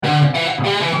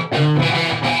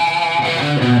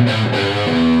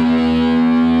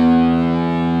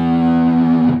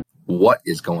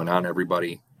is going on,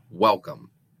 everybody?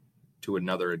 Welcome to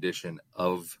another edition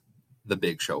of the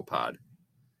Big Show Pod.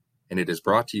 And it is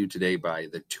brought to you today by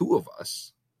the two of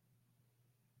us,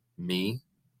 me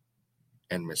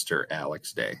and Mr.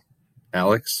 Alex Day.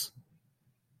 Alex,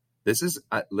 this is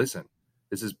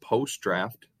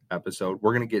post-draft episode.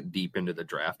 We're going to get deep into the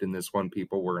draft in this one,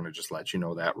 people. We're going to just let you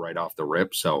know that right off the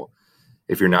rip. So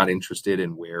if you're not interested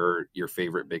in where your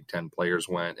favorite Big Ten players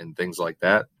went and things like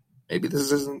that, maybe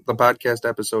this isn't the podcast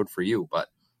episode for you, but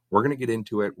we're going to get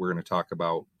into it. We're going to talk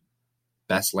about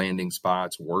best landing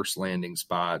spots, worst landing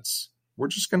spots. We're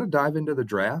just going to dive into the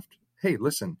draft. Hey,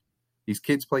 listen, these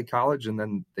kids play college and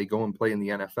then they go and play in the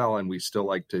NFL, and we still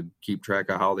like to keep track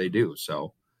of how they do.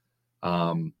 So,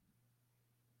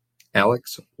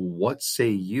 Alex, what say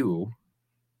you?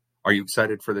 Are you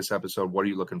excited for this episode? What are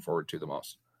you looking forward to the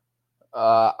most?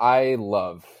 I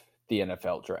love the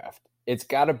NFL draft. It's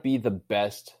got to be the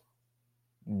best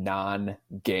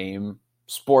non-game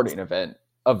sporting event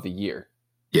of the year.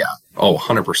 Yeah. Oh,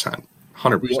 100%.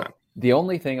 100%. The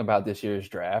only thing about this year's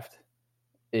draft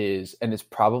is, and it's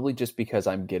probably just because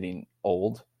I'm getting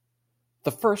old,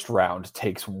 the first round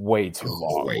takes way too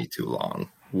long. Way too long.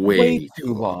 Way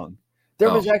too long.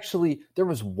 There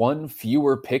was one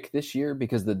fewer pick this year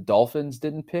because the Dolphins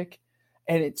didn't pick,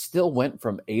 and it still went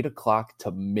from 8 o'clock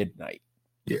to midnight.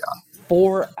 Yeah.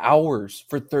 4 hours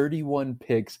for 31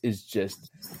 picks is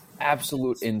just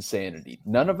absolute insanity.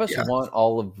 None of us want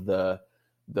all of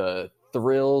the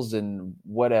thrills and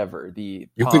whatever. You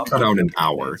could cut out an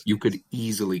hour. You could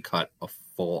easily cut a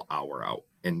full hour out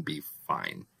and be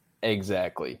fine.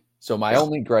 Exactly. So my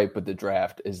only gripe with the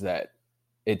draft is that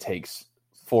it takes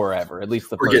forever. At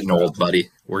least we're getting old, buddy.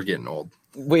 We're getting old.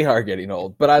 We are getting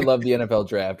old, but I love the NFL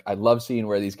draft. I love seeing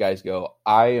where these guys go.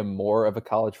 I am more of a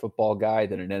college football guy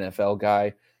than an NFL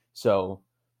guy. So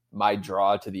my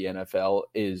draw to the NFL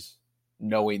is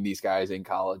knowing these guys in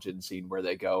college and seeing where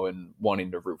they go and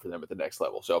wanting to root for them at the next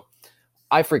level. So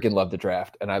I freaking love the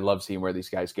draft, and I love seeing where these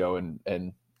guys go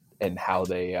and how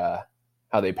they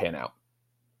pan out.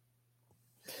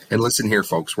 And listen here,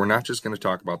 folks, we're not just going to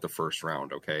talk about the first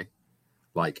round, okay?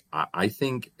 Like, I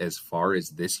think as far as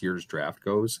this year's draft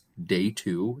goes, day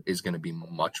 2 is going to be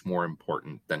much more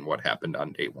important than what happened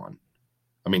on day 1.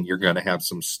 I mean, you're going to have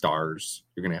some stars.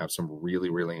 You're going to have some really,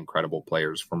 really incredible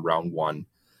players from round 1.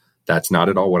 That's not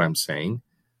at all what I'm saying.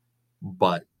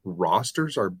 But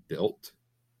rosters are built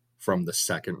from the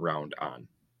second round on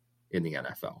in the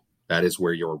NFL. That is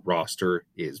where your roster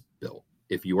is built.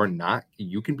 If you are not,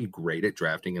 you can be great at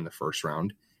drafting in the first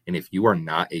round. And if you are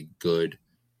not a good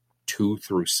 2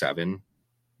 through 7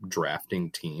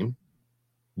 drafting team,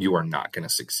 you are not going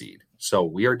to succeed. So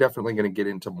we are definitely going to get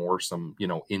into some,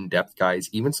 in-depth guys,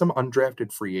 even some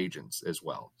undrafted free agents as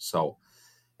well. So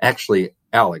actually,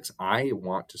 Alex, I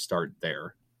want to start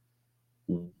there.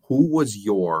 Who was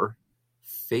your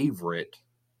favorite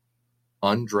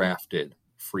undrafted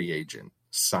free agent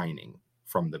signing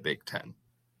from the Big Ten?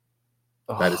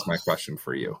 That is my question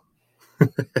for you.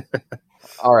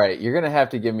 All right, you're going to have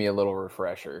to give me a little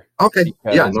refresher. Okay.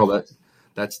 Yeah, no,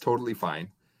 that's totally fine.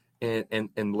 And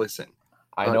listen.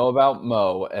 I know about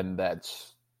Mo, and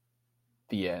that's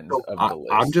the end of the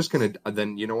list. I'm just going to,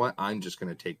 then you know what? I'm just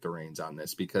going to take the reins on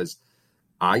this because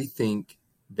I think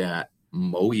that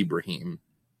Mo Ibrahim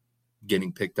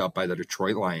getting picked up by the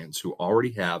Detroit Lions, who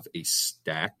already have a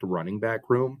stacked running back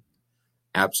room,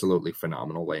 absolutely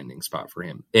phenomenal landing spot for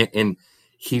him. And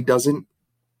he doesn't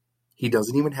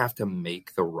even have to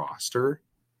make the roster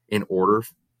in order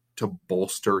to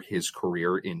bolster his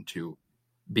career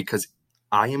because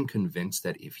I am convinced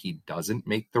that if he doesn't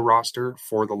make the roster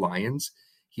for the Lions,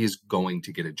 he is going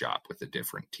to get a job with a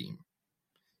different team.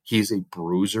 He is a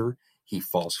bruiser. He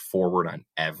falls forward on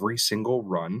every single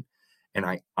run. And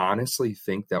I honestly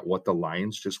think that what the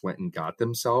Lions just went and got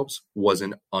themselves was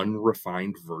an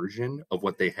unrefined version of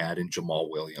what they had in Jamal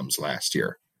Williams last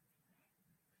year.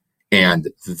 And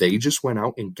they just went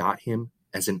out and got him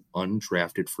as an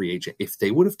undrafted free agent. If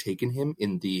they would have taken him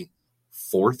in the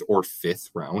 4th or 5th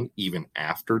round, even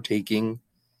after taking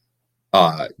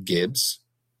Gibbs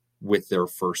with their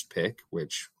first pick,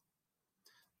 which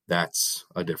that's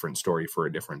a different story for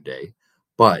a different day.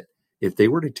 But if they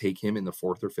were to take him in the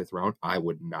 4th or 5th round, I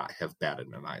would not have batted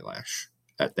an eyelash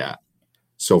at that.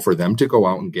 So for them to go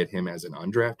out and get him as an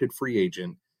undrafted free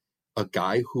agent, a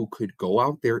guy who could go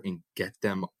out there and get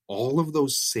them all of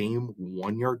those same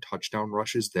 1-yard touchdown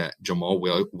rushes that Jamal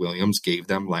Williams gave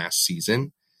them last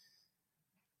season,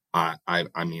 I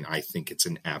think it's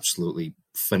an absolutely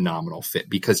phenomenal fit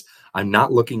because I'm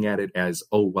not looking at it as,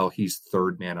 oh, well, he's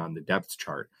third man on the depth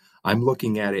chart. I'm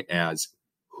looking at it as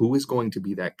who is going to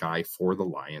be that guy for the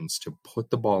Lions to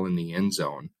put the ball in the end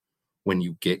zone when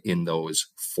you get in those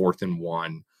 4th and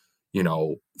 1,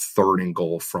 3rd and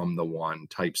goal from the 1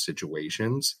 type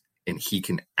situations, and he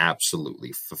can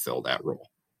absolutely fulfill that role.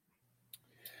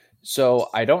 So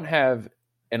I don't have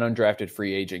an undrafted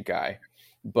free agent guy,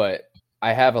 but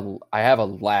I have a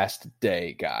last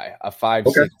day guy, a 5,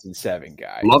 Okay. 6, and 7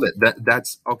 guy. Love it.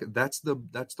 That's okay. That's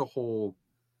the whole,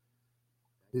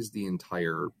 is the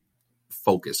entire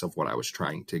focus of what I was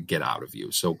trying to get out of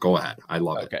you. So go ahead. I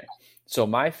love it. Okay. So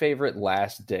my favorite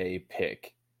last day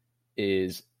pick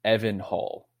is Evan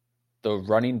Hull, the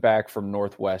running back from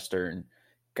Northwestern,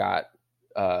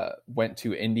 went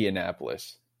to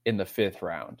Indianapolis in the 5th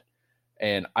round.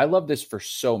 And I love this for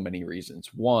so many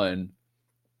reasons. One,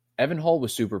 Evan Hull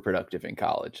was super productive in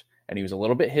college, and he was a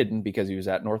little bit hidden because he was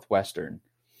at Northwestern.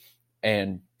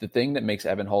 And the thing that makes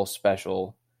Evan Hull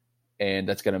special, and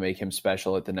that's going to make him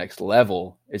special at the next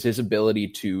level, is his ability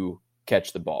to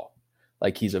catch the ball.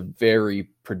 Like, he's a very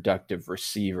productive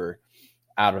receiver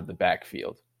out of the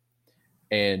backfield.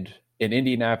 And in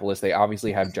Indianapolis, they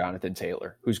obviously have Jonathan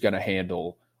Taylor, who's going to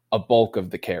handle a bulk of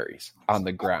the carries on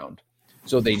the ground.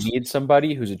 So they need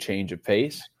somebody who's a change of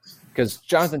pace, because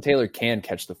Jonathan Taylor can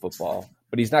catch the football,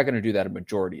 but he's not going to do that a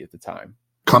majority of the time.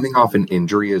 Coming off an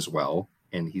injury as well,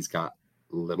 and he's got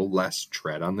a little less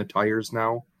tread on the tires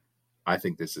now. I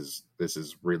think this is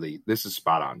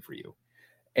spot on for you.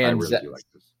 And I really do like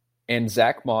this. And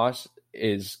Zach Moss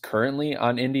is currently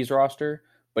on Indy's roster,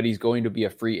 but he's going to be a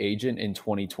free agent in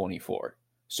 2024.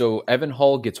 So Evan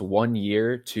Hull gets 1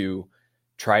 year to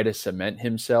try to cement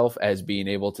himself as being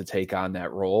able to take on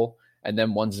that role. And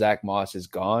then once Zach Moss is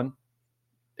gone,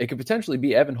 it could potentially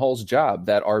be Evan Hull's job,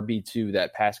 that RB2,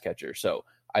 that pass catcher. So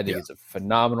I think it's a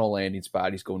phenomenal landing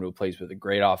spot. He's going to a place with a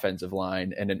great offensive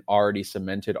line and an already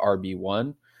cemented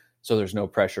RB1. So there's no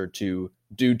pressure to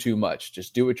do too much.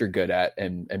 Just do what you're good at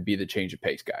and be the change of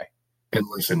pace guy. And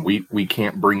listen, we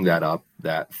can't bring that up,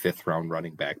 that 5th round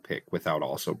running back pick, without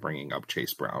also bringing up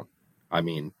Chase Brown. I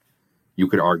mean, you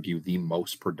could argue the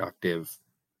most productive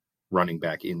running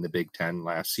back in the Big Ten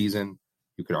last season.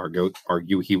 You could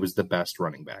argue he was the best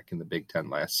running back in the Big Ten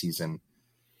last season,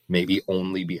 maybe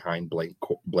only behind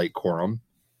Blake Corum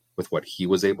with what he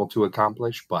was able to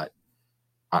accomplish. But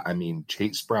I mean,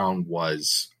 Chase Brown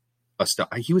was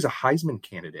he was a Heisman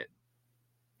candidate.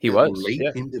 He was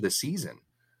late into the season.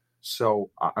 So,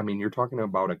 I mean, you're talking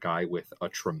about a guy with a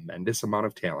tremendous amount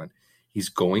of talent. He's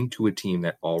going to a team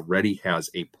that already has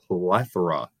a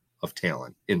plethora of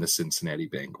talent in the Cincinnati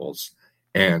Bengals.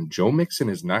 And Joe Mixon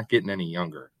is not getting any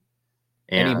younger.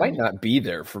 And he might not be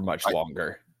there for much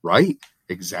longer. Right,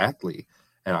 exactly.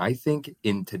 And I think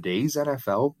in today's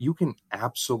NFL, you can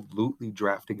absolutely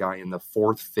draft a guy in the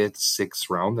 4th, 5th,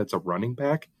 6th round that's a running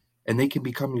back, and they can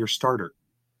become your starter.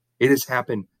 It has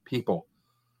happened. People,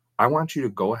 I want you to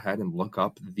go ahead and look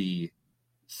up the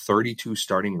 32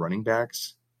 starting running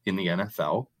backs in the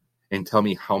NFL and tell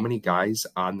me how many guys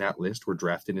on that list were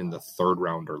drafted in the 3rd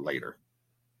round or later.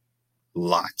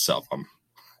 Lots of them.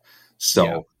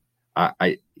 So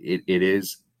it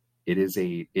is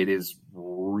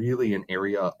really an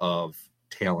area of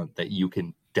talent that you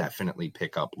can definitely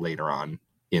pick up later on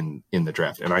in the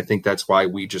draft. And I think that's why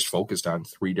we just focused on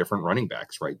 3 different running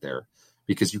backs right there,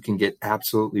 because you can get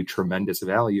absolutely tremendous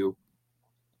value.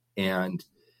 And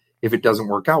if it doesn't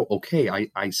work out, okay,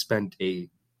 I spent a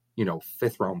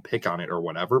 5th round pick on it or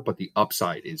whatever, but the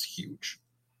upside is huge.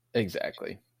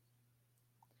 Exactly.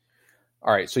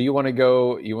 All right. So you want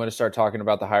to start talking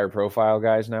about the higher profile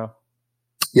guys now?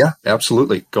 Yeah,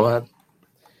 absolutely. Go ahead.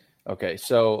 Okay.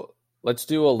 So let's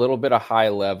do a little bit of high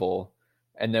level,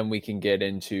 and then we can get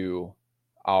into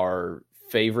our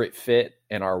favorite fit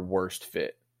and our worst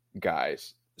fit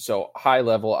guys. So high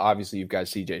level, obviously you've got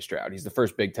CJ Stroud. He's the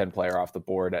first Big Ten player off the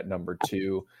board at number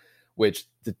 2, which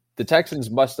the Texans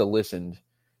must have listened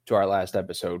to our last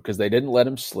episode, because they didn't let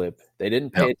him slip. They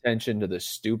didn't pay attention to the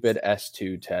stupid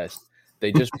S2 test.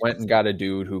 They just went and got a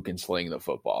dude who can sling the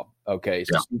football. Okay,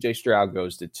 so CJ Stroud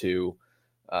goes to 2.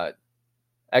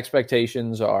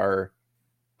 Expectations are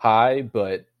high,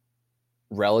 but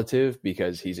relative,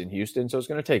 because he's in Houston, so it's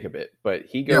going to take a bit. But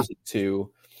he goes to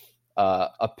 2.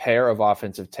 A pair of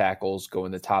offensive tackles go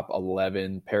in the top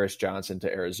 11. Paris Johnson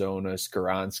to Arizona,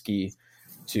 Skoronski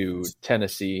to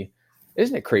Tennessee.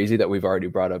 Isn't it crazy that we've already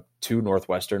brought up 2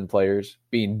 Northwestern players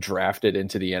being drafted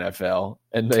into the NFL,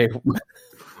 and they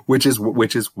which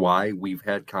is why we've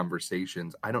had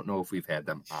conversations. I don't know if we've had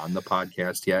them on the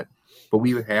podcast yet, but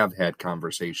we have had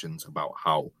conversations about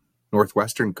how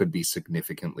Northwestern could be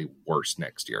significantly worse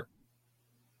next year,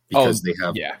 because they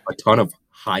have a ton of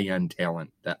high-end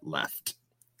talent that left.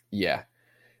 Yeah.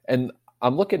 And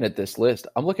I'm looking at this list.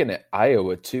 I'm looking at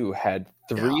Iowa too. Had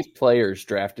three players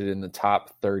drafted in the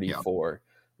top 34: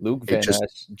 Luke Van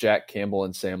Ness, Jack Campbell,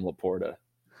 and Sam Laporta.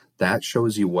 That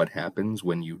shows you what happens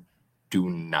when you do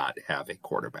not have a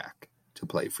quarterback to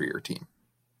play for your team.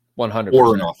 100%.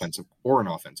 Or an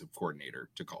offensive coordinator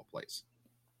to call plays.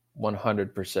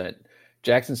 100%.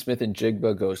 Jackson Smith and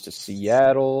Jigba goes to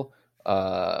Seattle.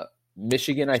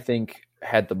 Michigan, I think,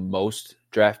 had the most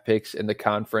draft picks in the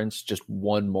conference, just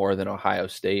one more than Ohio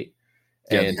State.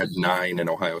 Yeah, they had 9 and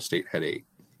Ohio State had 8.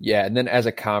 Yeah, and then as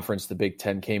a conference, the Big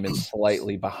Ten came in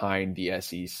slightly behind the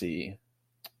SEC.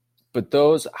 But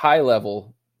those high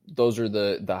level, those are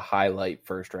the highlight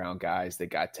first round guys that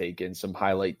got taken. Some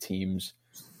highlight teams.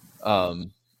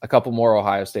 A couple more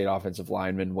Ohio State offensive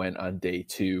linemen went on day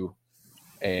 2.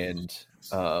 And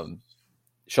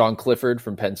Sean Clifford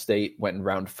from Penn State went in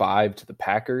round 5 to the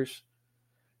Packers.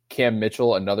 Cam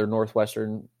Mitchell, another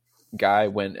Northwestern guy,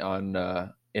 went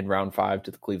on in round 5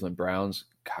 to the Cleveland Browns.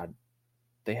 God,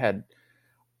 they had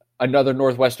another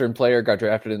Northwestern player got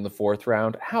drafted in the 4th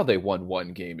round. How they won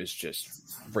one game is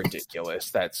just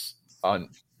ridiculous. That's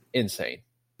insane.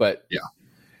 But yeah,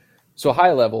 so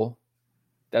high level,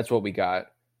 that's what we got.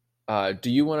 Do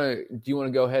you want to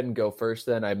go ahead and go first?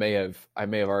 Then I may have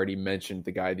already mentioned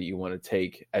the guy that you want to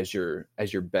take as your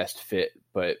best fit,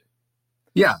 but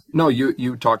yeah, no,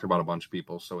 you talked about a bunch of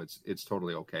people, so it's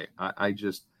totally okay.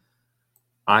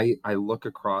 I look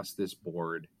across this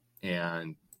board,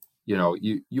 and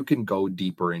you can go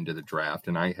deeper into the draft,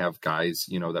 and I have guys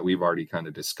that we've already kind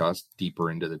of discussed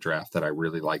deeper into the draft that I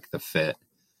really like the fit.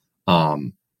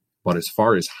 But as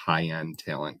far as high end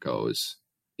talent goes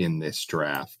in this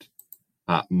draft,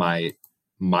 my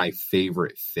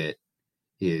favorite fit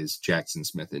is Jackson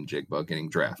Smith and Jigba getting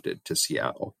drafted to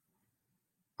Seattle.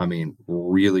 I mean,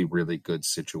 really, really good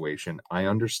situation. I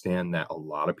understand that a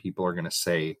lot of people are going to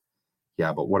say,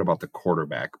 yeah, but what about the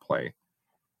quarterback play?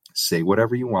 Say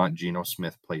whatever you want. Geno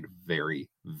Smith played very,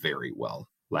 very well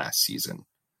last season.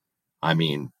 I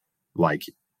mean, like,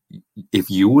 if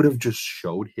you would have just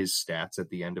showed his stats at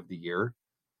the end of the year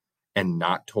and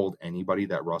not told anybody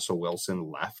that Russell Wilson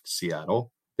left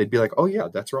Seattle, they'd be like, oh, yeah,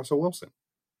 that's Russell Wilson.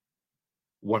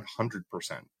 100%.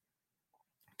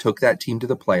 Took that team to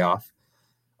the playoff.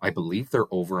 I believe their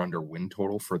over-under win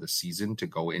total for the season to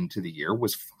go into the year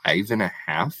was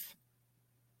 5.5.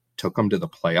 Took them to the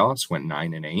playoffs, went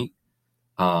 9-8.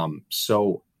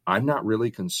 So I'm not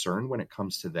really concerned when it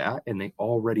comes to that. And they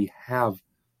already have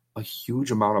a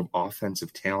huge amount of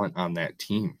offensive talent on that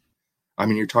team. I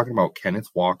mean, you're talking about Kenneth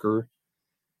Walker.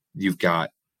 You've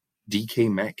got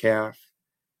DK Metcalf.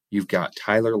 You've got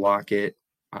Tyler Lockett.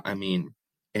 I mean,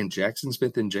 and Jackson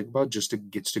Smith and Jigba just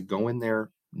gets to go in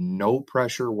there. No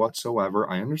pressure whatsoever.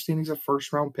 I understand he's a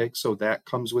first-round pick, so that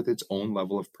comes with its own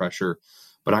level of pressure.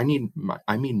 But I mean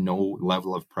no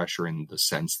level of pressure in the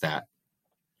sense that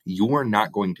you are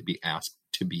not going to be asked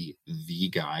to be the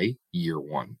guy year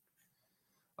one.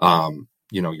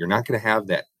 You're not going to have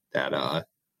that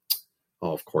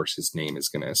of course his name is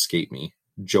going to escape me.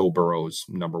 Joe Burrow's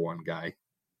number 1 guy,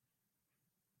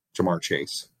 Jamar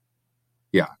Chase.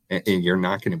 Yeah, and you're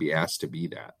not going to be asked to be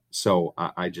that. So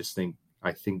I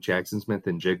think Jackson Smith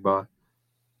and Jigba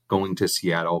going to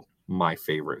Seattle, my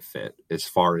favorite fit as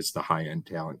far as the high-end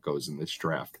talent goes in this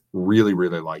draft. Really,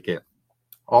 really like it.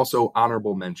 Also,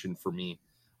 honorable mention for me,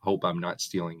 hope I'm not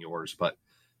stealing yours, but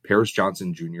Paris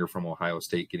Johnson Jr. from Ohio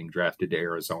State getting drafted to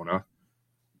Arizona.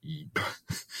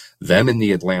 Them and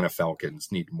the Atlanta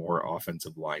Falcons need more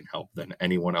offensive line help than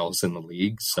anyone else in the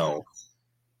league. So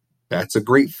that's a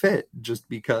great fit just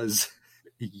because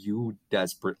you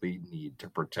desperately need to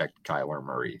protect Kyler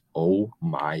Murray. Oh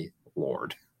my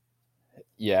Lord.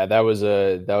 Yeah, that's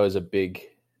a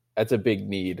big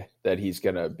need that he's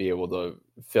going to be able to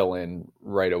fill in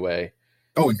right away.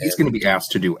 Oh, he's going to be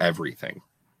asked to do everything.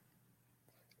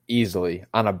 Easily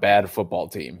on a bad football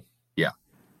team. Yeah.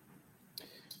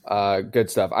 Good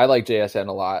stuff. I like JSN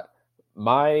a lot.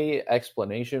 My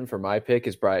explanation for my pick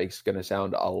is probably going to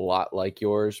sound a lot like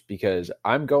yours because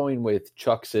I'm going with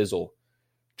Chuck Sizzle,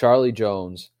 Charlie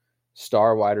Jones,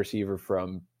 star wide receiver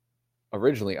from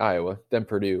originally Iowa, then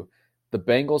Purdue. The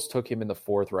Bengals took him in the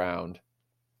 4th round.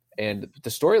 And the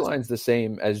storyline's the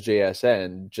same as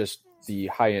JSN, just the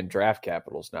high-end draft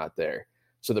capital's not there.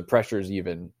 So the pressure is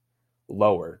even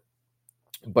lower.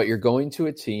 But you're going to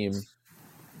a team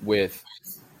with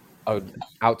an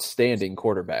outstanding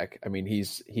quarterback. I mean,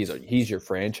 he's your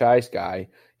franchise guy.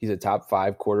 He's a top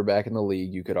 5 quarterback in the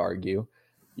league, you could argue.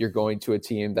 You're going to a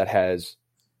team that has,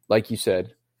 like you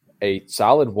said, a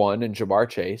solid 1 in Jamar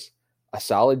Chase, a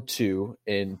solid 2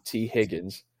 in T.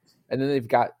 Higgins, and then they've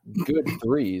got good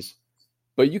 3s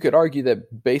But you could argue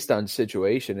that based on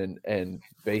situation and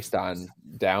based on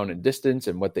down and distance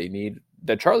and what they need,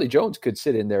 that Charlie Jones could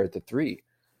sit in there at the 3.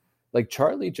 Like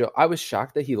Charlie Jones, I was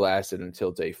shocked that he lasted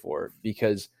until day 4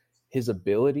 because his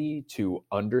ability to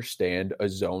understand a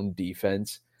zone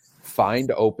defense,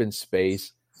 find open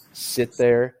space, sit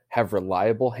there, have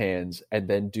reliable hands, and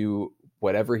then do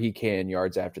whatever he can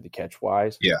yards after the catch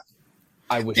wise. Yeah.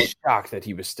 I was shocked that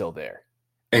he was still there.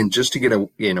 And just to get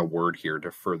in a word here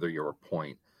to further your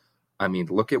point, I mean,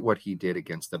 look at what he did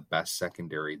against the best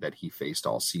secondary that he faced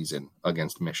all season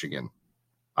against Michigan.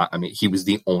 I mean, he was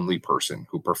the only person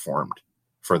who performed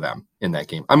for them in that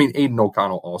game. I mean, Aiden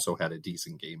O'Connell also had a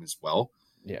decent game as well.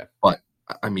 Yeah. But,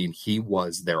 I mean, he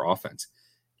was their offense.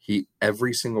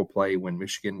 Every single play when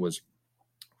Michigan was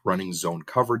running zone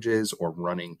coverages or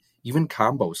running even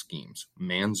combo schemes,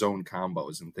 man zone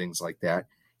combos and things like that,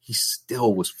 he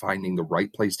still was finding the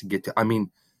right place to get to. I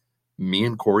mean, me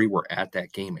and Corey were at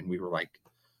that game and we were like,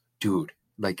 dude,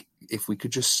 like if we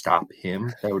could just stop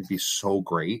him, that would be so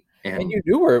great. And you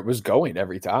knew where it was going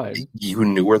every time. You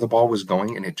knew where the ball was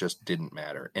going and it just didn't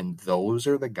matter. And those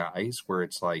are the guys where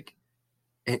it's like,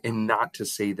 and not to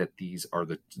say that these are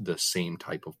the same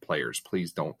type of players.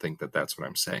 Please don't think that that's what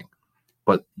I'm saying.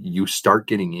 But you start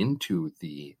getting into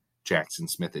the Jackson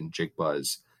Smith and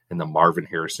Jigbas and the Marvin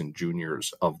Harrison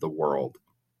Juniors of the world.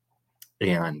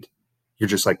 And you're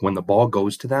just like, when the ball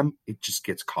goes to them, it just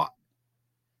gets caught.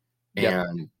 Yep.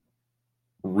 And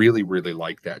really, really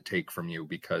like that take from you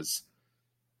because,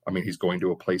 I mean, he's going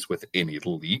to a place with an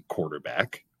elite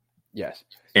quarterback. Yes.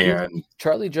 And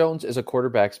Charlie Jones is a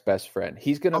quarterback's best friend.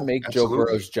 He's going to make absolutely. Joe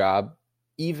Burrow's job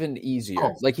even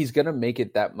easier. Like he's going to make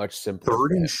it that much simpler.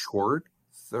 Third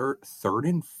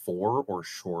and 4 or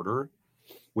shorter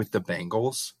with the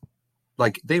Bengals.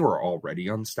 Like they were already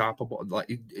unstoppable.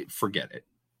 Like forget it.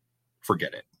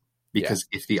 Because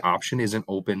if the option isn't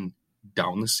open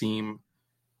down the seam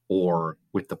or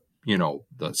with the,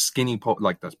 the skinny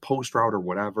like the post route or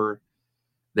whatever,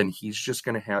 then he's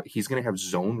going to have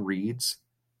zone reads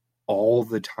all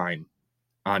the time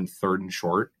on 3rd and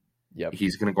short. Yep.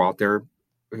 He's going to go out there,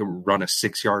 run a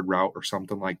 6-yard route or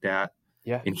something like that.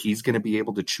 Yeah. And he's going to be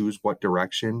able to choose what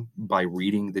direction by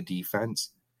reading the defense.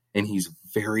 And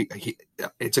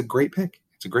it's a great pick.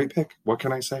 What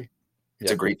can I say?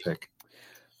 It's a great pick.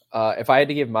 If I had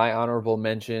to give my honorable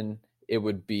mention, it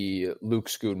would be Luke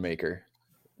Schoonmaker,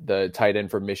 the tight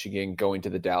end for Michigan, going to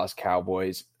the Dallas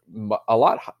Cowboys. A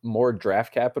lot more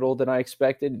draft capital than I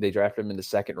expected. They drafted him in the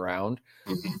 2nd round,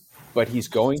 but he's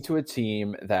going to a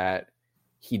team that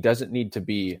he doesn't need to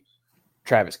be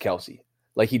Travis Kelce.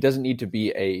 Like he doesn't need to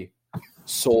be a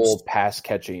sole pass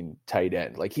catching tight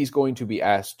end. Like he's going to be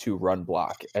asked to run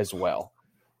block as well.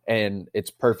 And it's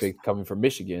perfect coming from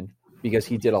Michigan because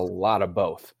he did a lot of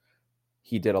both.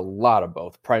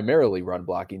 Primarily run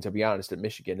blocking, to be honest, at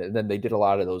Michigan. And then they did a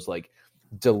lot of those like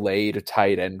delayed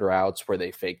tight end routes where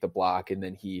they fake the block and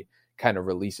then he kind of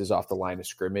releases off the line of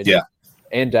scrimmage. Yeah.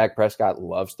 And Dak Prescott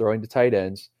loves throwing to tight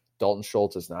ends. Dalton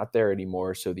Schultz is not there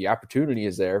anymore. So the opportunity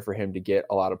is there for him to get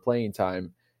a lot of playing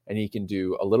time and he can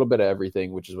do a little bit of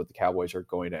everything, which is what the Cowboys are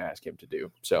going to ask him to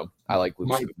do. So I like Luke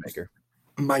Schoonmaker.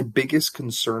 My biggest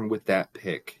concern with that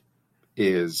pick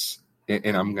is,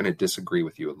 and I'm going to disagree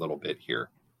with you a little bit here.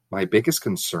 My biggest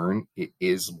concern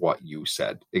is what you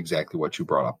said, exactly what you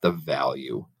brought up, the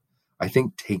value. I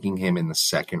think taking him in the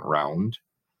 2nd round,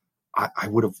 I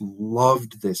would have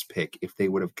loved this pick if they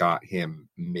would have got him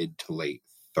mid to late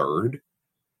 3rd.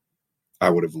 I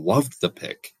would have loved the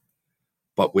pick.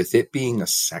 But with it being a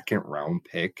 2nd round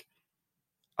pick,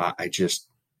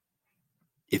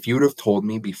 if you would have told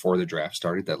me before the draft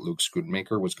started that Luke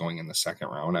Schoonmaker was going in the 2nd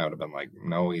round, I would have been like,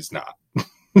 no, he's not.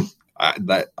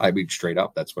 I mean, straight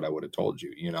up, that's what I would have told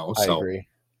you, I agree.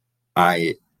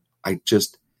 I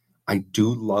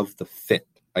do love the fit.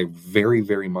 I very,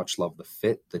 very much love the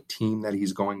fit, the team that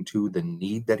he's going to, the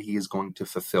need that he is going to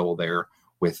fulfill there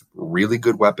with really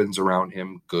good weapons around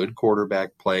him, good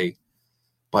quarterback play.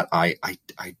 But I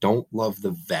don't love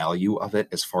the value of it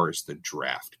as far as the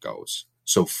draft goes.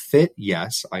 So fit,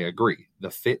 yes, I agree.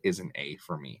 The fit is an A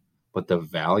for me, but the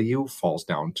value falls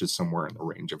down to somewhere in the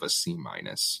range of a C-.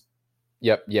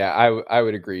 Yep. Yeah, I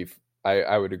would agree.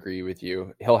 I would agree with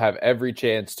you. He'll have every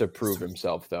chance to prove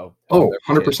himself, though.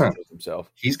 100%.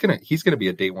 Himself. He's gonna be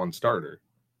a day 1 starter.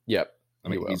 Yep. I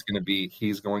mean, he's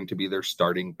going to be their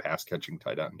starting pass catching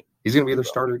tight end. He's going to be their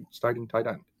starting tight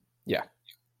end. Yeah.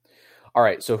 All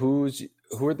right. So who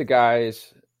are the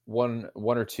guys, one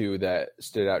or two, that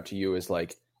stood out to you as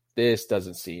like, this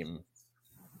doesn't seem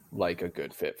like a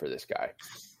good fit for this guy?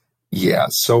 Yeah.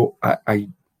 So I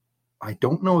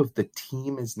don't know if the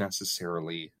team is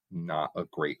necessarily not a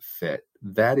great fit.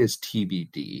 That is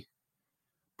TBD.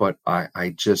 But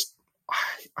I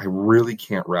really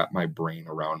can't wrap my brain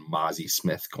around Mozzie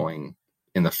Smith going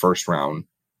in the first round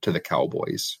to the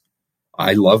Cowboys.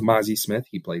 I love Mozzie Smith.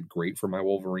 He played great for my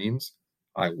Wolverines.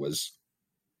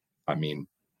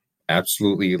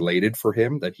 Absolutely elated for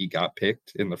him that he got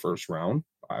picked in the first round.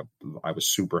 I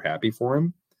was super happy for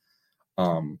him.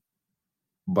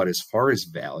 But as far as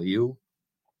value,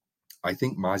 I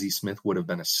think Mozzie Smith would have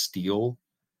been a steal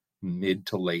mid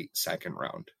to late second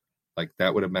round. Like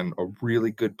that would have been a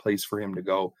really good place for him to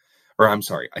go. Or I'm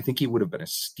sorry, I think he would have been a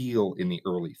steal in the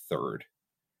early third.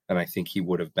 And I think he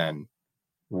would have been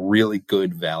really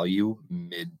good value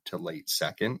mid to late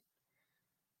second.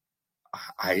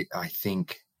 I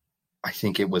think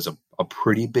it was a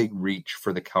pretty big reach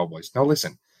for the Cowboys. Now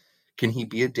listen, can he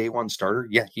be a day one starter?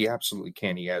 Yeah, he absolutely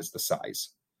can. He has the size.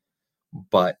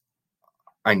 But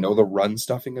I know the run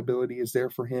stuffing ability is there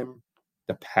for him.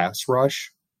 The pass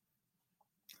rush,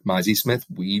 Mozzie Smith,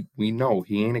 we know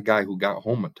he ain't a guy who got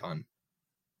home a ton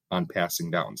on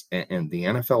passing downs. And the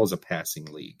NFL is a passing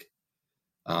league.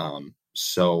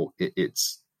 So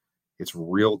it's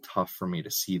real tough for me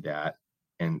to see that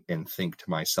and think to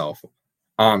myself,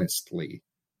 honestly,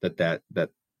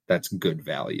 that's good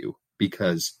value,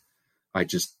 because I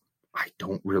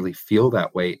don't really feel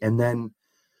that way. And then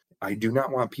I do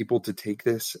not want people to take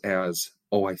this as,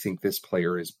 oh, I think this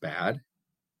player is bad.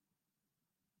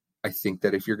 I think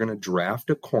that if you're going to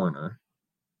draft a corner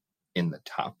in the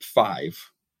top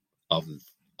 5 of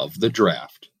the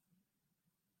draft,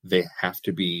 they have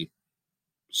to be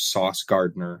Sauce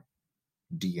Gardner,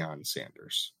 Deion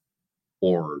Sanders,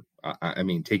 or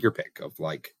take your pick of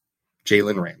like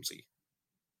Jalen Ramsey.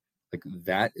 Like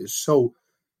that is so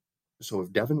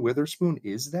if Devin Witherspoon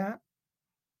is that,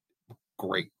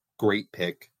 great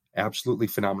pick, absolutely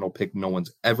phenomenal pick.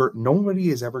 Nobody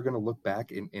is ever going to look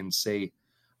back and say,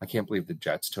 I can't believe the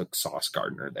Jets took Sauce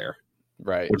Gardner there.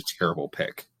 Right. What a terrible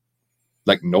pick.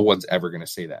 Like no one's ever going to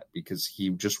say that, because he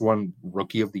just won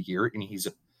Rookie of the Year and he's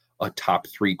a top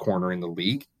 3 corner in the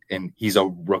league and he's a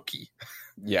rookie.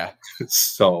 Yeah.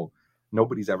 So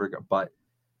nobody's ever going to, but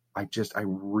I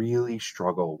really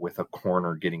struggle with a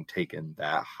corner getting taken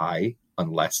that high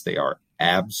unless they are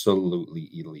absolutely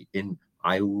elite. And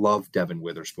I love Devin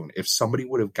Witherspoon. If somebody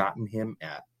would have gotten him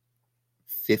at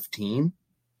 15,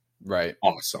 right,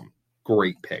 awesome,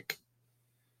 great pick.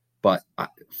 But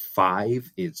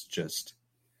 5 is just,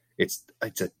 it's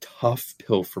a tough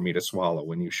pill for me to swallow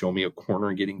when you show me a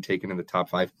corner getting taken in the top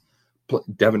 5.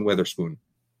 Devin Witherspoon,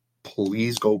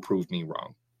 please go prove me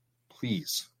wrong,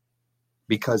 please.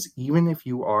 Because even if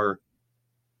you are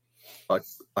a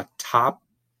top,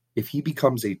 if he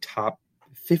becomes a top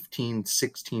 15,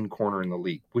 16 corner in the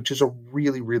league, which is a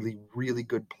really, really, really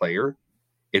good player,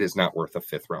 it is not worth a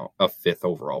 5th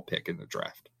overall pick in the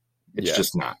draft. It's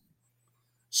just not.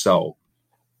 So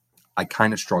I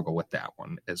kind of struggle with that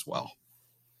one as well.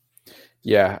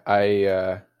 Yeah,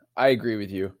 I agree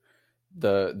with you.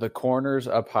 The corners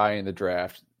up high in the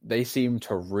draft, they seem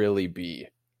to really be,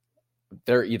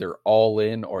 they're either all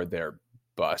in or they're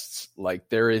busts. Like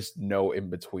there is no in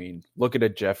between. Look at a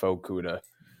Jeff Okudah.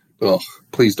 Oh,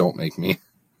 please don't make me.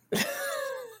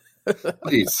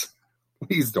 Please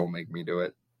don't make me do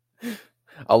it.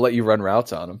 I'll let you run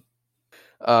routes on him.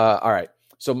 All right.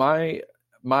 So my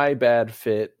bad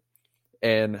fit,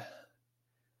 and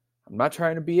I'm not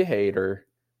trying to be a hater,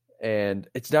 and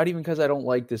it's not even because I don't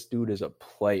like this dude as a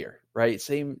player, right?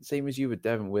 Same as you with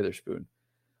Devin Witherspoon.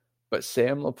 But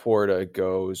Sam Laporta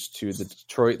goes to the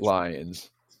Detroit Lions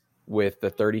with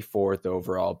the 34th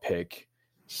overall pick,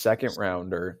 second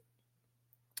rounder.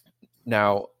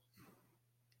 Now,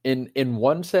 in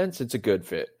one sense, it's a good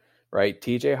fit, right?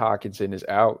 TJ Hawkinson is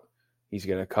out. He's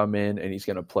going to come in and he's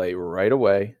going to play right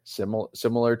away,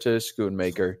 similar to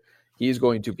Schoonmaker. He's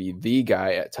going to be the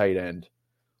guy at tight end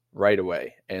right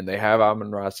away. And they have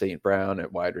Amon-Ra St. Brown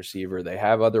at wide receiver. They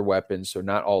have other weapons, so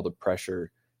not all the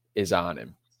pressure is on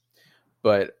him.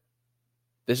 But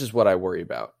this is what I worry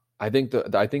about. I think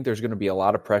there's going to be a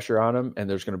lot of pressure on him, and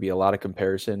there's going to be a lot of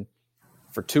comparison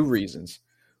for 2 reasons.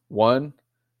 One,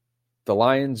 the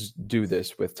Lions do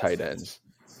this with tight ends.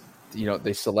 You know,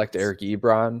 they select Eric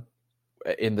Ebron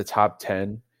in the top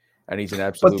 10, and he's an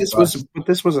absolute But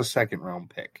this was a second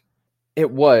round pick. It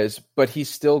was, but he's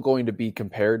still going to be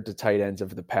compared to tight ends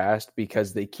of the past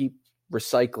because they keep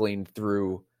recycling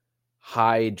through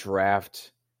high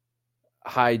draft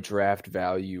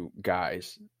value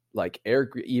guys. Like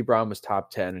Eric Ebron was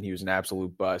top 10 and he was an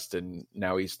absolute bust, and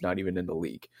now he's not even in the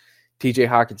league. TJ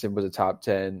Hawkinson was a top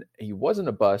 10. He wasn't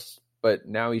a bust, but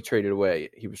now he was traded away.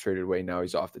 Now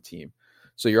he's off the team.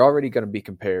 So you're already going to be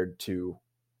compared to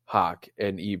Hawk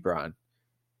and Ebron.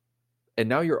 And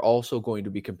now you're also going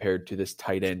to be compared to this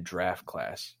tight end draft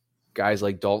class. Guys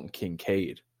like Dalton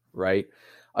Kincaid, right?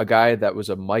 A guy that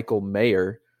was a Michael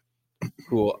Mayer,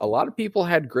 who a lot of people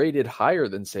had graded higher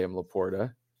than Sam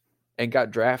Laporta, and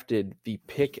got drafted the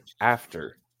pick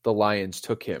after the Lions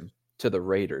took him to the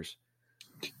Raiders.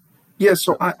 Yeah,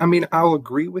 so I mean, I'll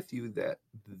agree with you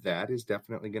that is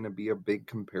definitely going to be a big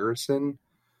comparison,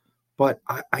 but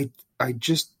I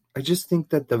just think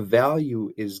that the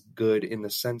value is good in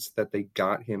the sense that they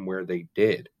got him where they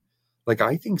did. Like,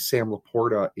 I think Sam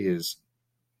Laporta is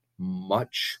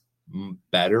much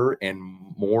better and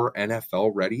more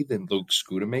NFL ready than Luke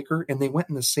Schoonemaker, and they went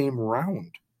in the same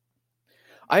round.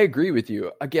 I agree with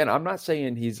you. Again, I'm not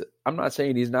saying he's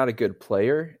not a good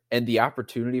player, and the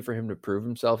opportunity for him to prove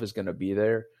himself is going to be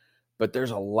there. But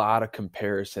there's a lot of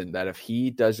comparison that if he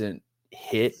doesn't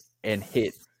hit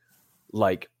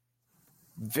like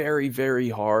very, very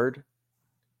hard,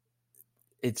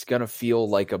 it's going to feel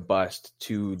like a bust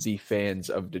to the fans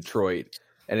of Detroit.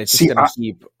 And it's just going to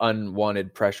keep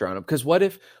unwanted pressure on him. Because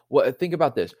think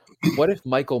about this. What if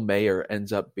Michael Mayer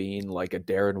ends up being like a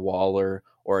Darren Waller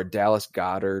or a Dallas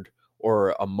Goedert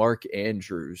or a Mark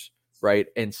Andrews, right?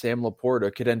 And Sam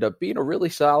Laporta could end up being a really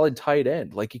solid tight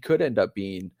end. Like, he could end up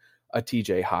being a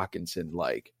TJ Hawkinson,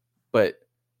 but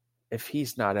if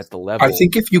he's not at the level. I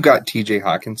think if you got TJ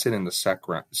Hawkinson in the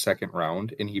second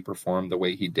round and he performed the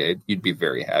way he did, you'd be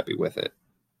very happy with it.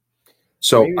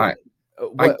 So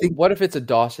maybe, what if it's a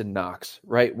Dawson Knox,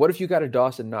 right? What if you got a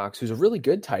Dawson Knox who's a really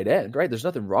good tight end, right? There's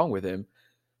nothing wrong with him,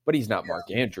 but he's not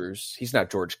Mark Andrews. He's not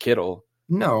George Kittle.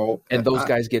 No. And those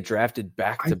guys get drafted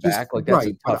back to back. Like, that's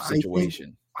a tough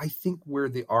situation. I think where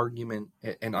the argument,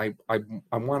 and I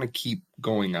want to keep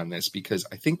going on this because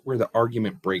I think where the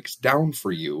argument breaks down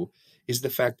for you is the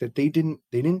fact that they didn't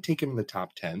take him in the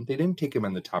top 10. They didn't take him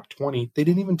in the top 20. They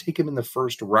didn't even take him in the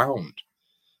first round.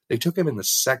 They took him in the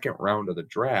second round of the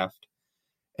draft.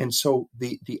 And so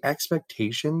the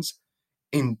expectations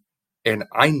and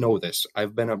I know this,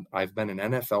 I've been an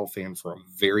NFL fan for a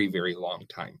very, very long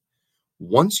time.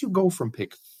 Once you go from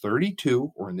pick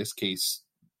 32, or in this case,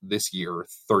 this year,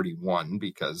 31,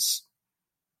 because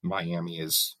Miami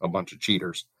is a bunch of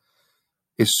cheaters.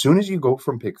 As soon as you go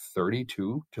from pick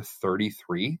 32 to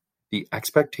 33, the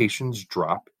expectations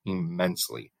drop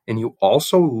immensely. And you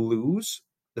also lose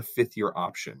the fifth-year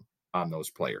option on those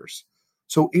players.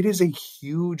 So it is a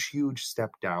huge, huge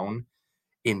step down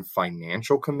in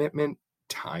financial commitment,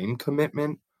 time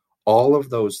commitment, all of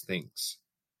those things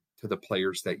to the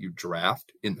players that you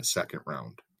draft in the second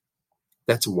round.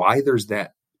 That's why there's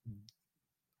that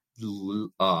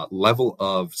level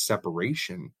of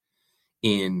separation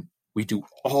in we do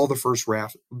all the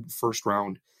first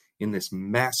round in this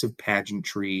massive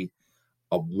pageantry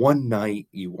of one night.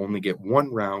 You only get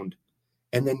one round,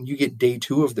 and then you get day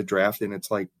 2 of the draft, and it's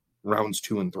like rounds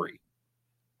 2 and 3.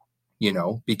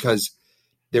 Because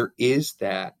there is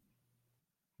that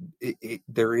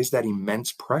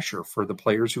immense pressure for the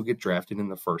players who get drafted in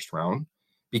the first round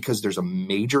because there's a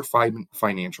major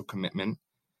financial commitment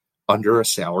under a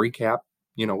salary cap,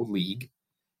 league.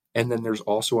 And then there's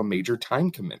also a major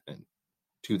time commitment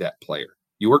to that player.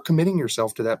 You are committing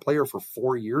yourself to that player for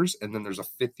 4 years, and then there's a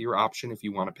 5th-year option if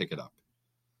you want to pick it up.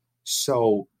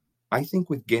 So I think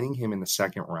with getting him in the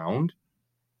second round,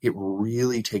 it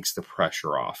really takes the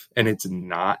pressure off. And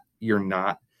you're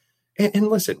not. And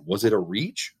listen, was it a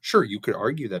reach? Sure, you could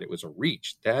argue that it was a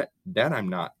reach. That I'm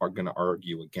not going to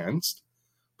argue against.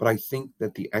 But I think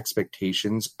that the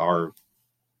expectations are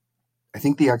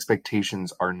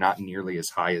not nearly as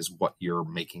high as what you're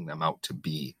making them out to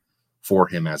be for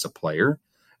him as a player.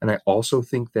 And I also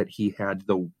think that he had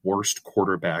the worst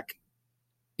quarterback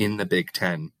in the Big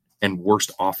Ten and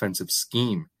worst offensive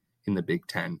scheme in the Big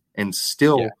Ten, and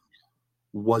still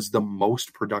was the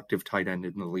most productive tight end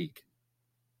in the league.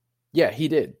 Yeah, he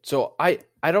did. So I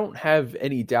don't have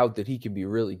any doubt that he can be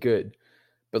really good.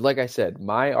 But like I said,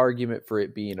 my argument for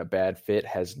it being a bad fit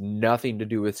has nothing to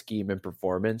do with scheme and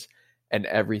performance and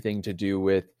everything to do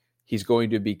with he's going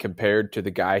to be compared to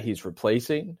the guy he's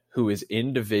replacing, who is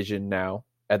in division now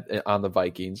on the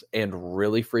Vikings and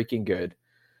really freaking good.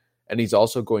 And he's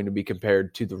also going to be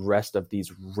compared to the rest of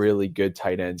these really good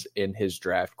tight ends in his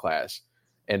draft class.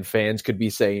 And fans could be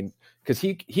saying, because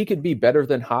he could be better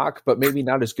than Hawk, but maybe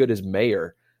not as good as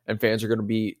Mayer. And fans are going to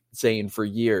be saying for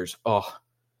years, oh,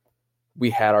 we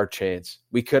had our chance.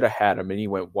 We could have had him. And he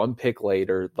went one pick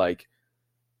later, like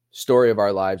story of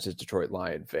our lives as Detroit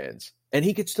Lion fans. And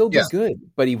he could still be good,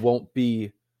 but he won't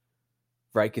be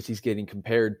right? Because he's getting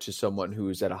compared to someone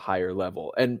who's at a higher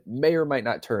level and may or might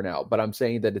not turn out, but I'm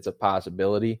saying that it's a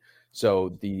possibility.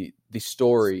 So the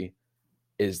story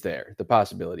is there. The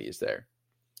possibility is there.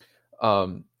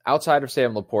 Outside of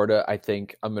Sam Laporta, I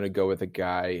think I'm going to go with a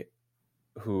guy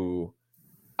who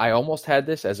I almost had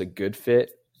this as a good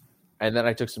fit, and then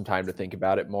I took some time to think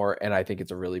about it more, and I think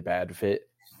it's a really bad fit.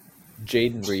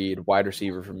 Jaden Reed, wide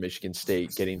receiver from Michigan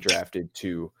State, getting drafted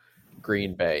to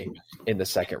Green Bay in the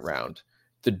second round.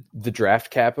 The draft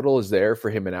capital is there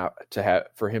for him to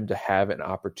have an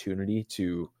opportunity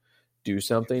to do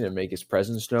something and make his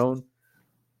presence known.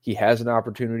 He has an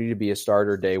opportunity to be a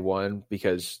starter day one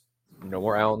because no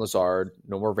more Allen Lazard,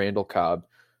 no more Randall Cobb.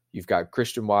 You've got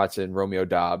Christian Watson, Romeo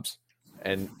Doubs,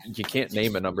 and you can't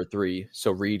name a number 3,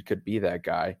 so Reed could be that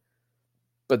guy.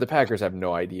 But the Packers have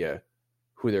no idea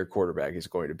who their quarterback is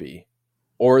going to be.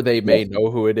 Or they may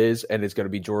know who it is, and it's going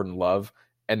to be Jordan Love,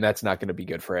 and that's not going to be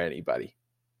good for anybody.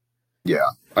 Yeah,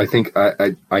 I think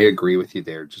I agree with you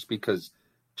there, just because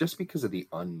of the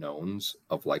unknowns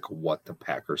of like what the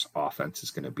Packers offense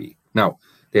is going to be. Now,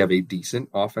 they have a decent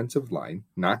offensive line,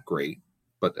 not great,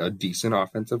 but a decent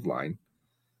offensive line.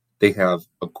 They have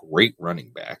a great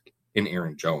running back in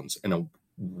Aaron Jones and a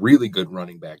really good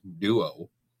running back duo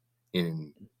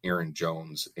in Aaron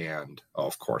Jones and,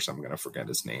 of course, I'm going to forget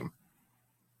his name.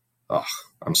 Oh,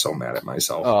 I'm so mad at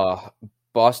myself.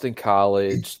 Boston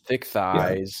College, thick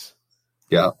thighs.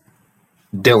 Yeah.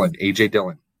 Dillon, A.J.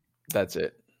 Dillon. That's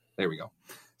it. There we go.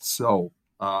 So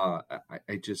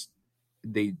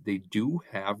they do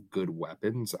have good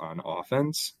weapons on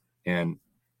offense, and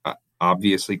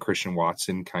obviously Christian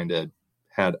Watson kind of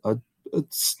had a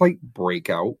slight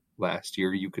breakout last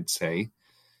year, you could say.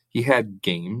 He had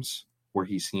games where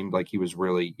he seemed like he was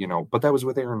really, but that was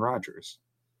with Aaron Rodgers.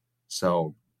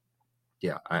 So,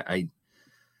 yeah, I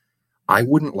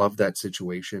wouldn't love that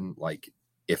situation. Like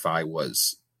if I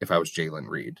was Jalen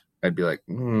Reed, I'd be like,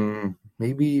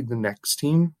 maybe the next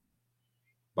team,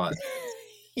 but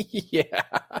yeah,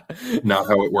 not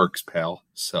how it works, pal.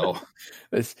 So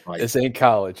this ain't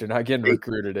college. You're not getting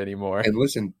recruited anymore. And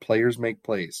listen, players make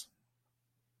plays,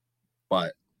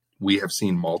 but we have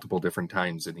seen multiple different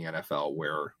times in the NFL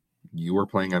where you are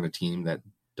playing on a team that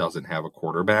doesn't have a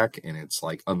quarterback, and it's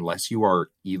like, unless you are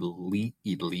elite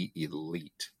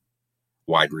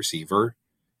wide receiver,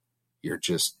 you're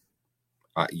just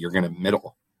you're going to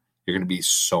middle. You're going to be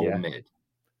so mid.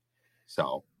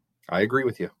 So I agree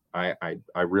with you. I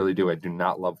really do. I do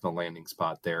not love the landing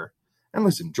spot there. And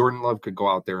listen, Jordan Love could go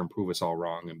out there and prove us all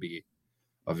wrong and be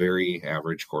a very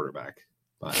average quarterback.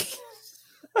 But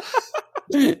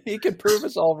he could prove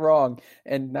us all wrong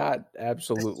and not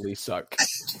absolutely suck.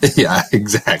 Yeah,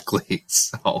 exactly.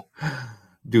 So,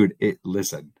 dude,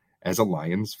 listen, as a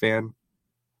Lions fan,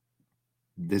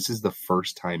 this is the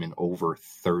first time in over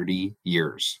 30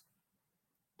 years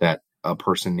that a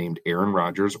person named Aaron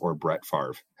Rodgers or Brett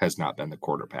Favre has not been the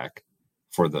quarterback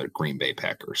for the Green Bay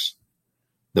Packers.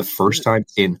 The first time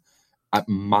in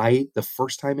my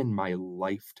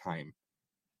lifetime,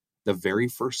 the very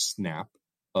first snap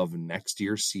of next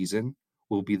year's season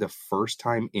will be the first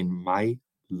time in my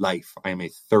life, I am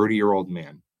a 30-year-old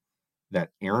man,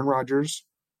 that Aaron Rodgers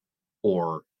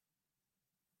or,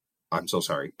 I'm so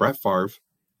sorry, Brett Favre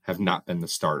have not been the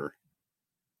starter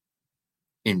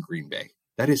in Green Bay.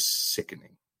 That is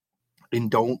sickening.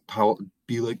 And don't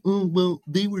be like, oh, well,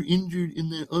 they were injured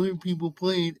and the other people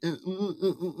played.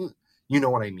 You know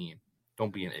what I mean?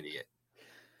 Don't be an idiot.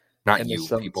 Not you,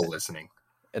 people listening.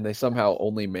 And they somehow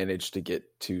only managed to get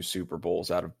 2 Super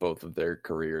Bowls out of both of their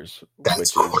careers.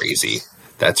 That's crazy.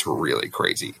 That's really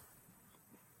crazy.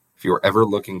 If you're ever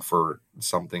looking for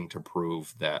something to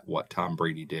prove that what Tom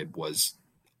Brady did was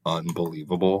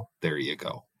unbelievable, there you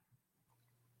go.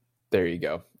 There you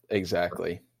go.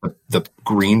 Exactly. The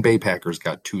Green Bay Packers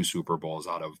got 2 Super Bowls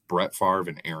out of Brett Favre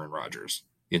and Aaron Rodgers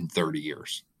in 30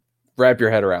 years. Wrap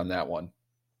your head around that one.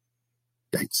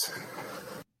 Yikes.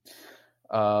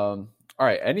 All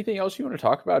right. Anything else you want to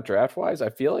talk about draft-wise? I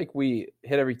feel like we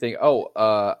hit everything.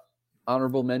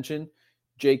 Honorable mention,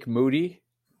 Jake Moody,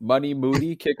 Money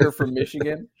Moody, kicker from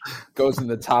Michigan, goes in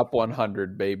the top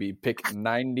 100, baby. Pick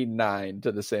 99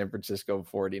 to the San Francisco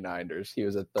 49ers. He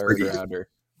was a third-rounder.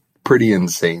 Pretty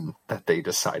insane that they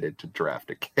decided to draft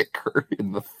a kicker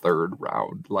in the 3rd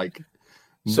round.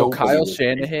 So Kyle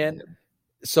Shanahan,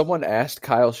 someone asked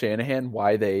Kyle Shanahan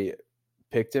why they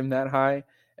picked him that high,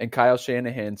 and Kyle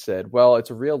Shanahan said, well,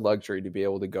 it's a real luxury to be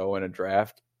able to go in a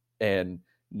draft and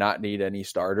not need any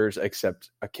starters except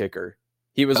a kicker.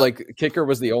 He was like, kicker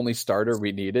was the only starter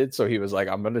we needed, so he was like,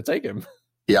 I'm going to take him.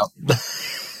 Yep.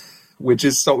 Which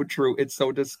is so true. It's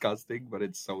so disgusting, but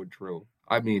it's so true.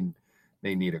 I mean,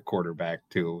 they need a quarterback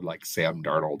too. Like Sam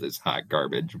Darnold is hot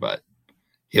garbage, but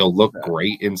he'll look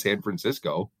great in San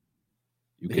Francisco.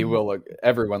 He will look.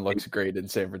 Everyone looks great in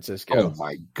San Francisco. Oh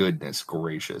my goodness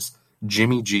gracious!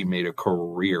 Jimmy G made a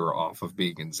career off of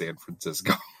being in San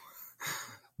Francisco.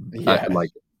 Yeah,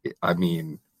 I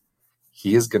mean,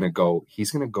 he's gonna go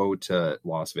to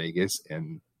Las Vegas,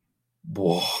 and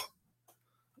whoa,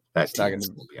 that team's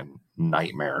gonna be a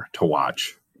nightmare to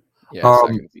watch. Yeah, it's not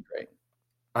gonna be great.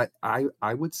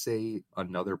 I would say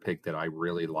another pick that I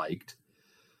really liked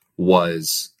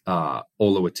was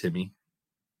Oluwatimi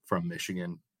from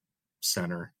Michigan,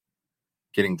 center,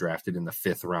 getting drafted in the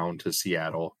 5th round to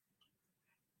Seattle.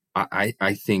 I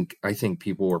think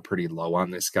people were pretty low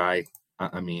on this guy.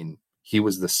 I mean, he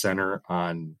was the center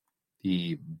on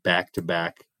the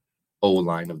back-to-back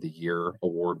O-line of the year,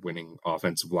 award-winning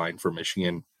offensive line for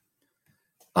Michigan.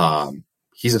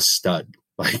 He's a stud.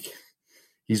 Like,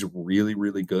 he's really,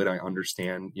 really good. I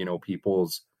understand,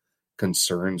 people's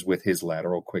concerns with his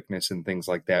lateral quickness and things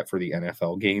like that for the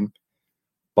NFL game,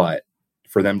 but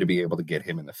for them to be able to get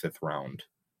him in the 5th round,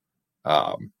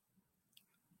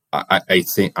 I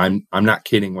think I'm not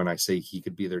kidding when I say he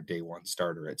could be their day one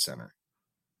starter at center,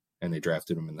 and they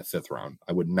drafted him in the 5th round.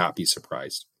 I would not be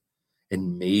surprised.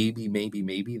 And maybe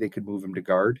they could move him to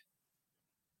guard,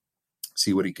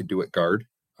 see what he could do at guard.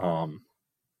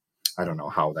 I don't know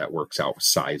how that works out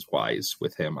size-wise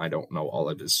with him. I don't know all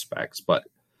of his specs, but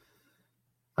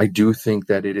I do think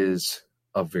that it is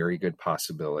a very good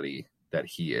possibility that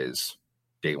he is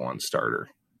day one starter.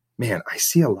 Man, I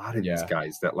see a lot of these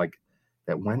guys that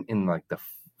went in like the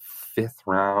 5th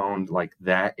round, like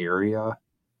that area,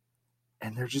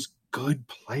 and they're just good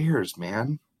players,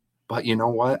 man. But you know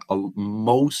what?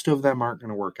 Most of them aren't going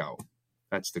to work out.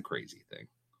 That's the crazy thing.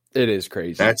 It is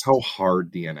crazy. That's how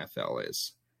hard the NFL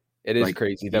is. It is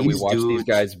crazy that we watch these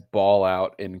guys ball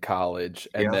out in college,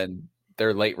 and then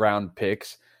they're late round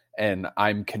picks, and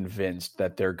I'm convinced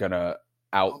that they're going to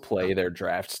outplay their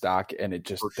draft stock, and it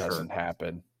just doesn't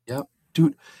happen. Yep.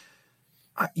 Dude,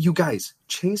 you guys,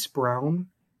 Chase Brown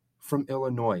from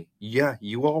Illinois. Yeah,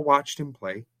 you all watched him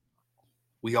play.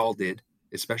 We all did,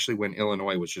 especially when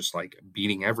Illinois was just like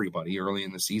beating everybody early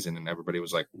in the season, and everybody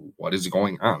was like, what is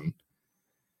going on?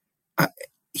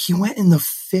 He went in the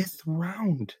 5th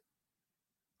round.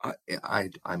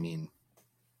 I mean,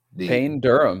 Payne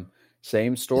Durham,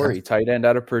 same story. Yeah. Tight end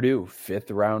out of Purdue, 5th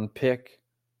round pick.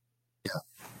 Yeah.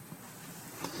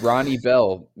 Ronnie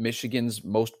Bell, Michigan's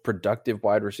most productive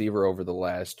wide receiver over the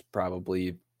last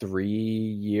probably 3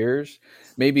 years.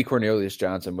 Maybe Cornelius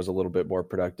Johnson was a little bit more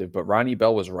productive, but Ronnie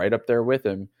Bell was right up there with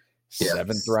him.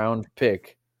 7th round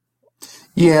pick.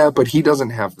 Yeah, but he doesn't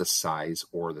have the size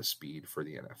or the speed for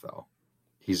the NFL.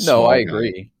 I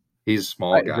agree. He's a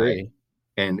small guy. Agree.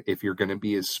 And if you're going to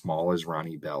be as small as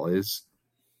Ronnie Bell is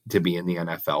to be in the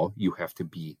NFL, you have to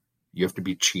be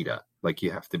cheetah. Like,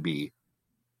 you have to be,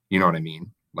 you know what I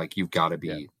mean? Like, you've got to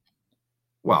be,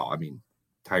 well, I mean,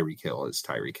 Tyreek Hill is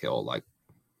Tyreek Hill. Like,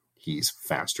 he's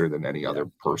faster than any other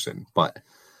person. But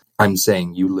I'm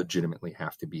saying you legitimately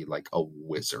have to be like a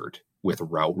wizard with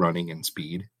route running and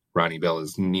speed. Ronnie Bell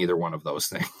is neither one of those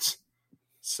things.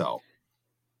 So.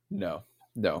 No.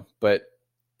 But,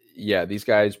 yeah, these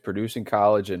guys produce in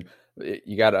college, and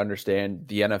you got to understand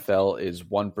the NFL is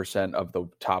 1% of the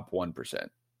top 1%.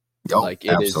 Oh, like,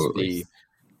 it absolutely. is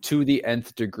to the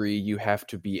nth degree, you have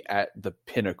to be at the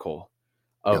pinnacle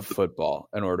of football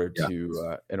in order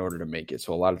to make it.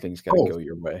 So a lot of things got to go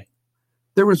your way.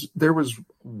 There was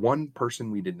one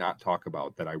person we did not talk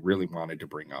about that I really wanted to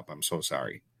bring up. I'm so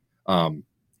sorry. And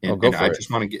I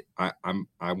just want to get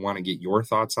I want to get your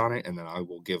thoughts on it, and then I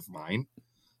will give mine.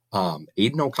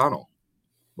 Aiden O'Connell,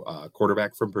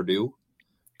 quarterback from Purdue,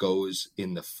 goes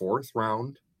in the 4th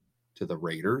round to the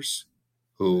Raiders,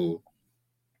 who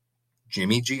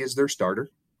Jimmy G is their starter.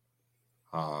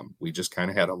 We just kind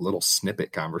of had a little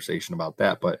snippet conversation about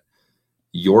that, but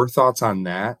your thoughts on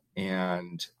that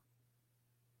and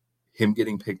him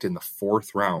getting picked in the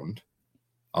 4th round.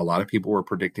 A lot of people were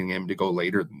predicting him to go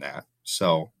later than that.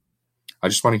 So I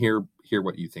just want to hear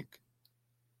what you think.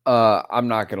 I'm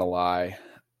not going to lie.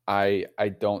 I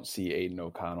don't see Aiden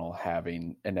O'Connell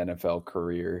having an NFL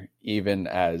career, even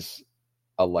as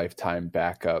a lifetime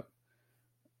backup.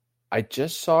 I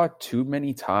just saw too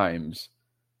many times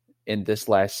in this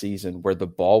last season where the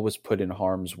ball was put in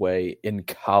harm's way in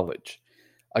college,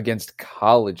 against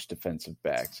college defensive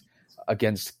backs,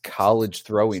 against college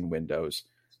throwing windows,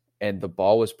 and the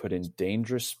ball was put in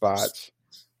dangerous spots.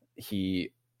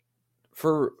 He,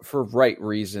 for right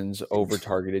reasons,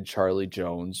 over-targeted Charlie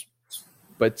Jones,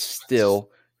 but still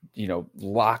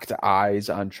locked eyes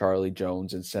on Charlie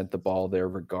Jones and sent the ball there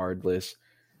regardless.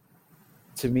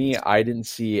 To me, I didn't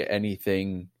see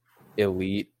anything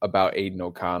elite about Aiden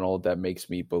O'Connell that makes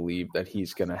me believe that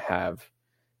he's going to have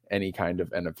any kind of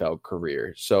NFL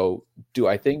career. So do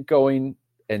I think going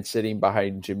and sitting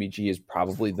behind Jimmy G is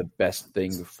probably the best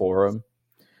thing for him?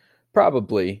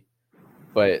 Probably.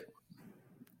 But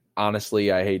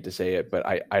honestly, I hate to say it, but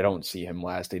I don't see him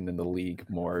lasting in the league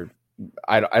more.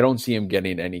 I don't see him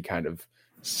getting any kind of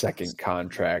second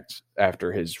contract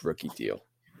after his rookie deal.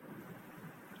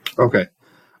 Okay.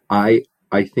 I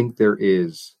think there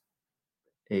is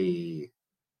a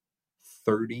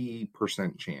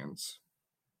 30% chance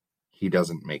he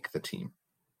doesn't make the team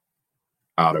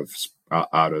out of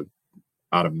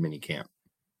mini camp,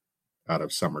 out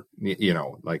of summer,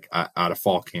 out of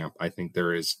fall camp. I think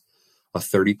there is a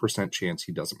 30% chance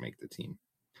he doesn't make the team.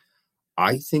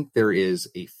 I think there is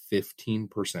a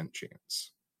 15%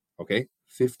 chance, okay?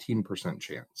 15%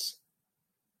 chance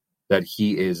that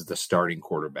he is the starting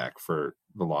quarterback for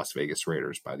the Las Vegas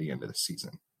Raiders by the end of the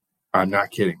season. I'm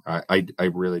not kidding. I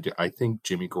really do. I think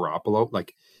Jimmy Garoppolo,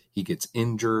 like, he gets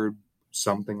injured,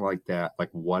 something like that, like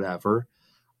whatever.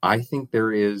 I think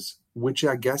there is, which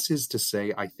I guess is to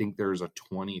say, I think there's a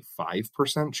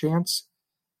 25% chance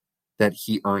that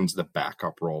he earns the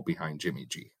backup role behind Jimmy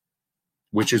G,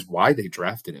 which is why they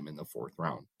drafted him in the 4th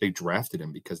round. They drafted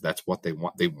him because that's what they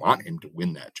want. They want him to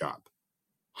win that job.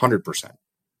 100%.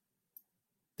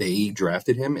 They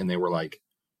drafted him and they were like,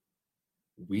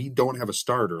 we don't have a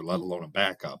starter, let alone a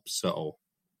backup. So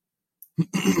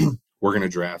we're going to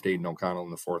draft Aiden O'Connell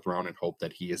in the 4th round and hope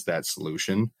that he is that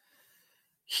solution.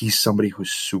 He's somebody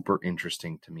who's super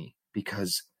interesting to me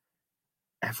because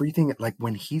everything, like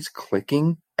when he's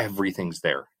clicking, everything's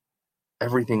there.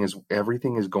 Everything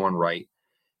is going right.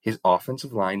 His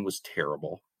offensive line was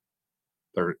terrible.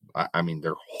 They're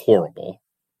horrible.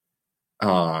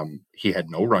 He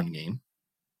had no run game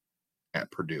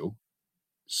at Purdue.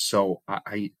 So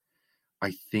I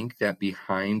think that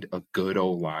behind a good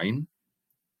O-line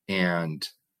and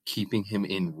keeping him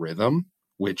in rhythm,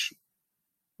 which,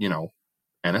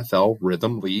 NFL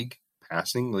rhythm league,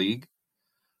 passing league,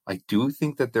 I do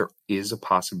think that there is a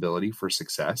possibility for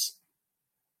success.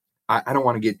 I don't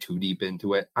want to get too deep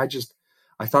into it. I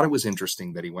thought it was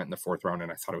interesting that he went in the 4th round,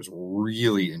 and I thought it was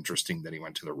really interesting that he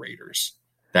went to the Raiders.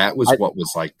 That was what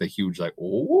was like the huge, like,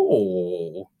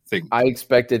 oh thing. I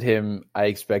expected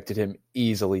him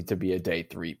easily to be a day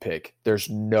 3 pick. There's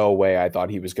no way I thought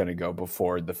he was going to go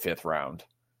before the 5th round.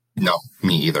 No,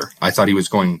 me either. I thought he was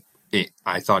going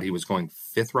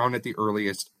 5th round at the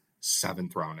earliest,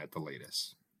 7th round at the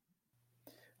latest.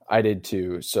 I did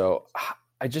too. So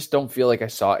I just don't feel like I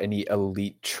saw any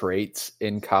elite traits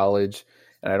in college,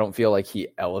 and I don't feel like he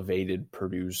elevated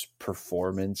Purdue's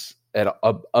performance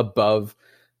above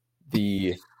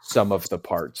the sum of the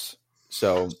parts.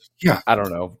 So yeah, I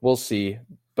don't know. We'll see.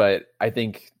 But I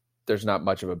think there's not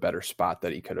much of a better spot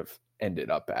that he could have ended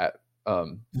up at.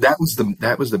 That was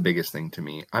the biggest thing to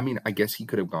me. I mean, I guess he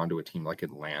could have gone to a team like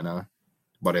Atlanta,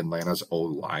 but Atlanta's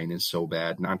O-line is so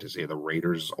bad. Not to say the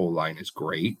Raiders' O-line is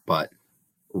great, but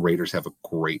Raiders have a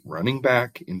great running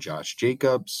back in Josh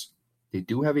Jacobs. They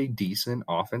do have a decent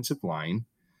offensive line.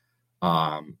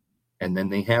 And then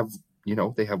they have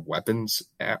weapons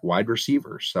at wide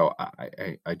receiver. So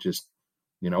I just,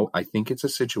 I think it's a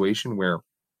situation where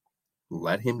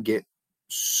let him get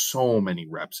so many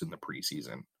reps in the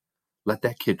preseason. Let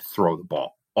that kid throw the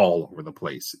ball all over the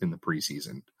place in the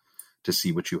preseason to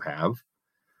see what you have.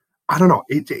 I don't know.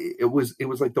 It was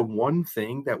like the one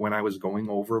thing that when I was going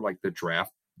over like the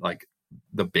draft, like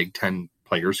the Big Ten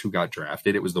players who got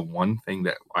drafted, it was the one thing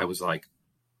that I was like,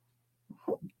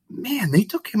 man, they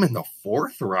took him in the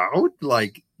 4th round.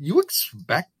 Like you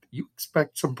expect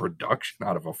some production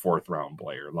out of a 4th round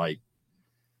player. Like,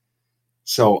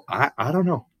 so I don't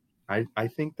know. I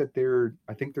think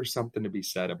there's something to be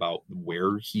said about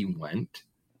where he went,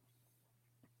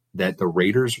 that the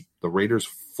Raiders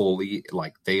fully,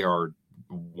 like, they are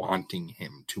wanting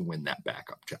him to win that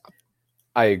backup job.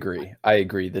 I agree.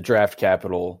 The draft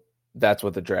capital, that's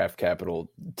what the draft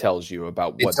capital tells you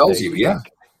about what it tells you. Yeah.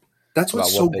 That's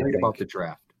what's so great about the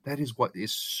draft. That is what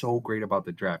is so great about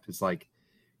the draft. It's like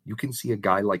you can see a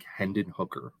guy like Hendon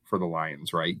Hooker for the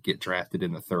Lions, right, get drafted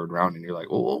in the 3rd round, and you're like,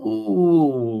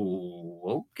 oh,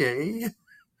 okay.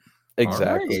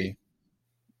 Exactly. Right.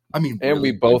 I mean, and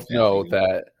really we both know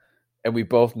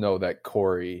that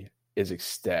Corey is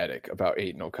ecstatic about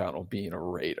Aiden O'Connell being a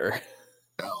Raider.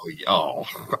 Oh,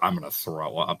 I'm going to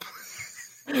throw up.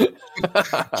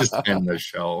 Just end the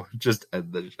show.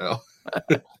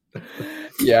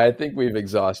 Yeah, I think we've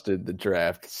exhausted the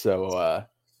draft. So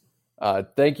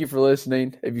Thank you for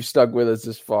listening. If you stuck with us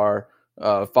this far,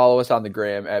 follow us on the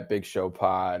gram at Big Show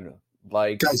Pod.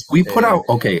 Guys, we put out,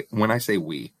 okay, when I say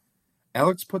we,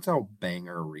 Alex puts out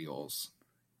banger reels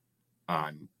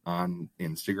on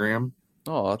Instagram.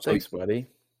 Oh, thanks, buddy.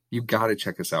 You got to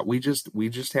check us out. We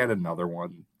just had another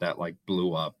one that like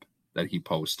blew up that he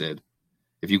posted.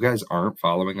 If you guys aren't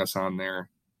following us on there,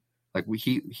 like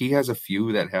he has a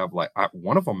few that have like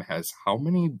one of them has how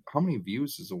many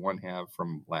views does the one have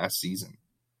from last season?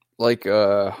 Like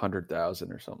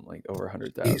 100,000 or something, like over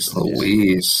 100,000. Jeez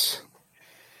Louise.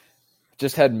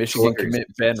 Just had Michigan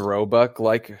commit Ben Roebuck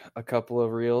like a couple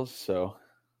of reels, so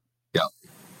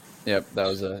yep, that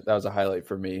was a highlight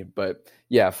for me. But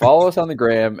yeah, follow us on the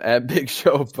gram at Big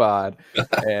Show Pod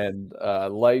and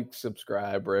like,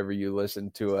 subscribe wherever you listen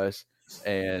to us.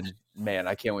 And man,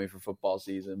 I can't wait for football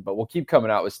season. But we'll keep coming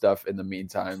out with stuff in the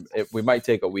meantime. We might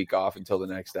take a week off until the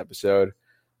next episode.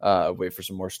 Wait for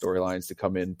some more storylines to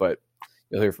come in, but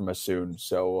you'll hear from us soon.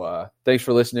 So thanks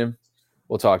for listening.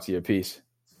 We'll talk to you. Peace.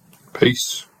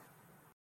 Peace.